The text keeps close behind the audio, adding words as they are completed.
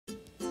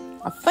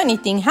A Funny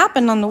Thing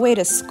Happened on the Way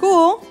to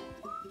School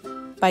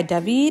by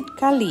David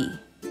Kali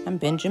and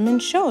Benjamin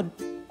Schode.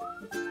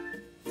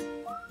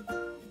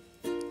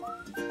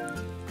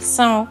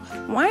 So,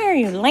 why are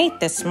you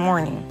late this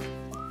morning?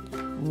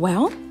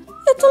 Well,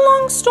 it's a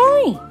long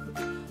story.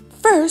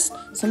 First,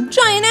 some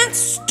giant ants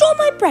stole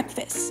my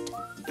breakfast.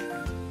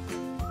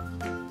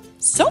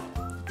 So,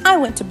 I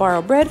went to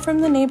borrow bread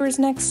from the neighbors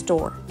next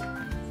door.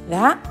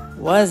 That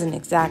wasn't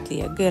exactly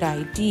a good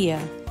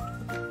idea.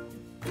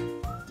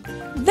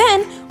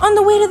 Then, on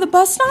the way to the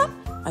bus stop,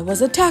 I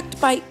was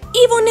attacked by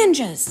evil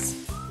ninjas.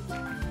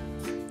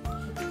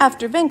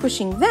 After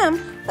vanquishing them,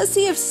 a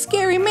sea of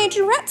scary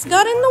majorettes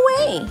got in the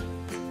way.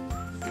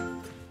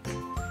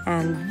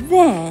 And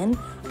then,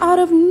 out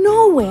of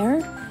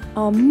nowhere,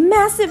 a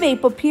massive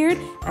ape appeared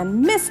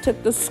and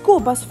mistook the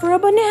school bus for a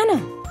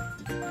banana.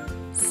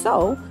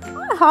 So,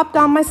 I hopped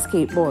on my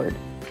skateboard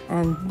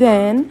and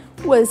then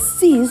was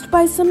seized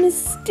by some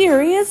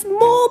mysterious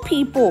mole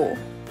people.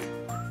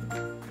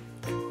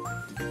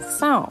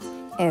 So,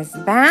 is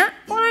that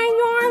why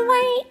you're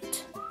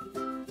late?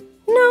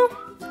 No,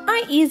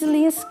 I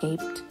easily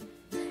escaped.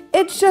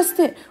 It's just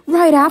that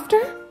right after,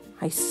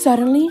 I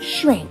suddenly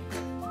shrank.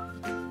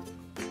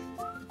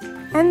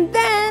 And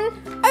then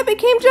I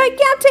became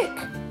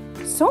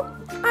gigantic. So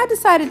I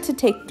decided to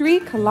take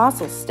 3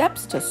 colossal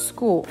steps to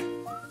school.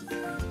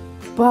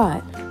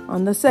 But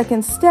on the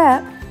second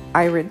step,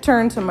 I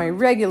returned to my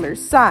regular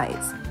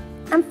size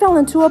and fell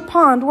into a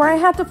pond where I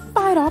had to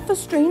fight off a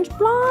strange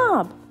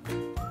blob.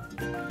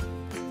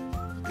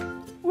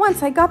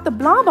 Once I got the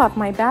blob off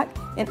my back,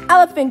 an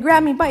elephant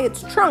grabbed me by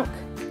its trunk.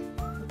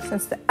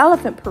 Since the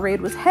elephant parade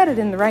was headed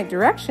in the right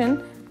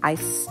direction, I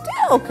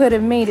still could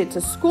have made it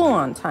to school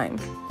on time.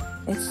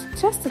 It's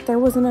just that there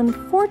was an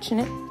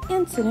unfortunate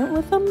incident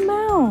with a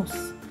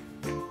mouse.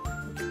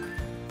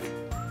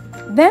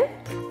 Then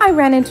I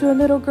ran into a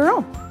little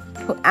girl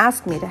who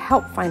asked me to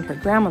help find her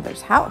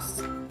grandmother's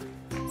house.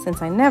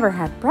 Since I never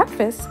had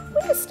breakfast,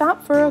 we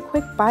stopped for a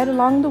quick bite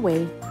along the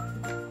way.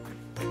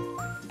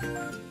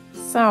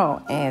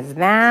 So, is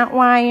that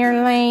why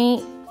you're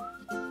late?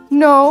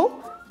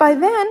 No, by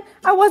then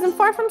I wasn't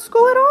far from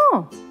school at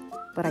all.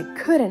 But I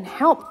couldn't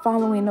help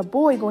following a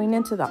boy going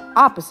into the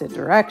opposite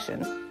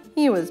direction.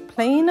 He was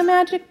playing a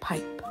magic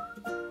pipe.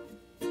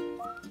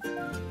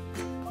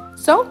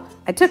 So,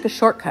 I took a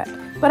shortcut,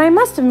 but I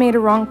must have made a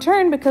wrong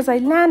turn because I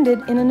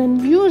landed in an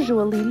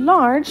unusually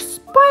large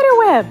spider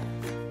web.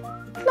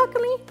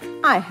 Luckily,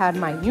 I had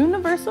my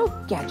universal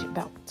gadget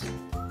belt.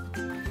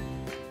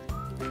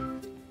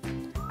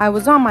 I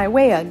was on my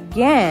way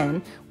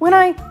again when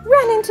I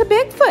ran into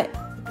Bigfoot,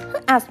 who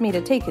asked me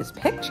to take his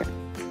picture.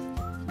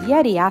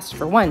 Yeti asked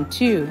for one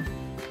too.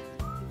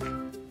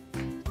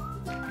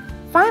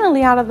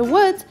 Finally, out of the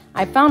woods,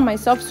 I found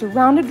myself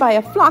surrounded by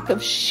a flock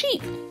of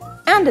sheep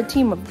and a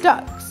team of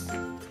ducks.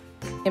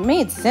 It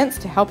made sense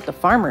to help the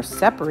farmers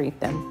separate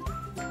them.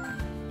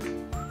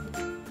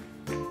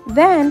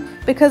 Then,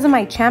 because of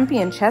my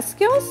champion chess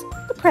skills,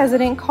 the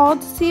president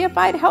called to see if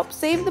I'd help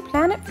save the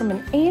planet from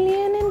an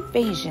alien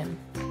invasion.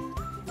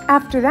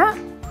 After that,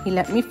 he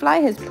let me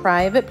fly his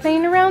private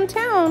plane around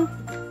town.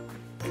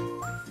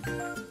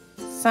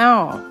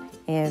 So,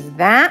 is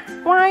that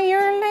why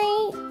you're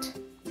late?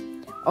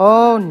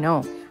 Oh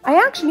no, I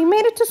actually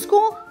made it to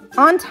school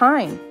on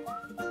time,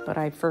 but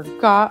I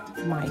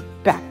forgot my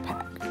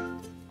backpack.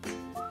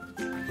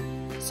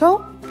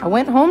 So, I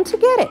went home to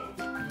get it.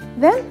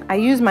 Then, I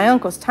used my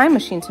uncle's time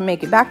machine to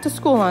make it back to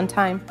school on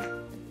time.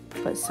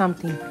 But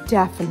something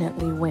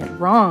definitely went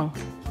wrong.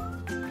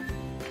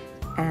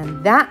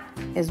 And that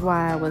is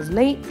why I was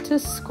late to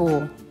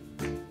school.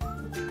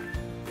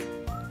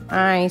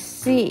 I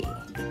see.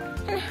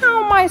 And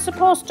how am I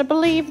supposed to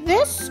believe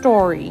this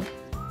story?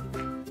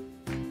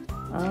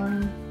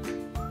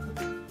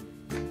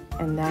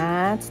 And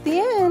that's the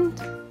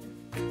end.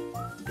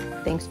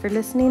 Thanks for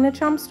listening to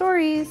Chum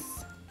Stories.